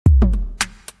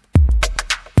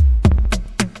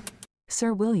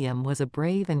Sir William was a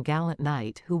brave and gallant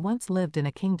knight who once lived in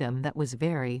a kingdom that was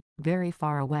very, very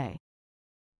far away.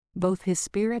 Both his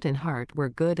spirit and heart were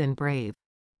good and brave.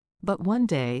 But one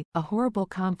day, a horrible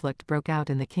conflict broke out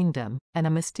in the kingdom, and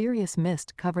a mysterious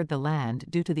mist covered the land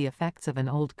due to the effects of an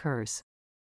old curse.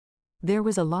 There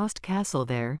was a lost castle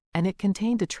there, and it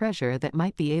contained a treasure that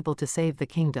might be able to save the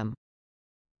kingdom.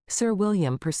 Sir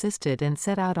William persisted and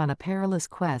set out on a perilous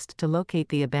quest to locate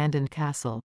the abandoned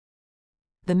castle.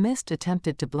 The mist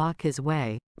attempted to block his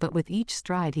way, but with each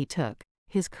stride he took,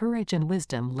 his courage and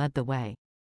wisdom led the way.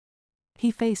 He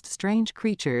faced strange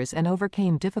creatures and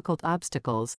overcame difficult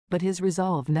obstacles, but his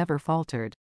resolve never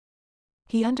faltered.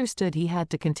 He understood he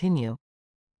had to continue.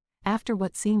 After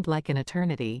what seemed like an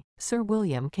eternity, Sir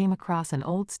William came across an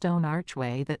old stone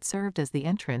archway that served as the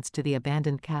entrance to the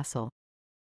abandoned castle.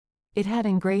 It had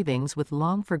engravings with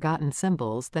long-forgotten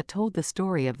symbols that told the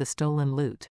story of the stolen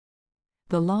loot.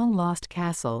 The long-lost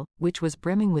castle, which was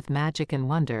brimming with magic and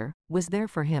wonder, was there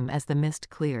for him as the mist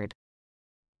cleared.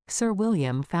 Sir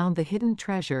William found the hidden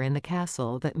treasure in the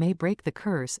castle that may break the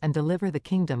curse and deliver the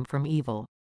kingdom from evil.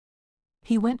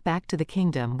 He went back to the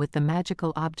kingdom with the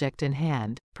magical object in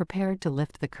hand, prepared to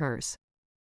lift the curse.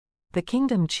 The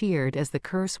kingdom cheered as the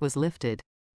curse was lifted.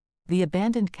 The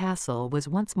abandoned castle was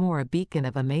once more a beacon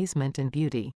of amazement and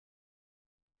beauty.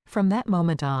 From that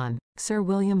moment on, Sir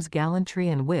William's gallantry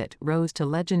and wit rose to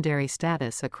legendary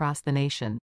status across the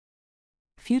nation.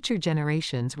 Future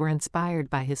generations were inspired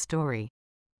by his story.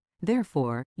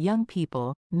 Therefore, young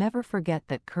people, never forget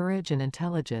that courage and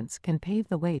intelligence can pave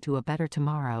the way to a better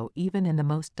tomorrow even in the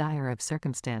most dire of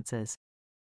circumstances.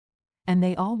 And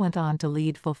they all went on to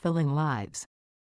lead fulfilling lives,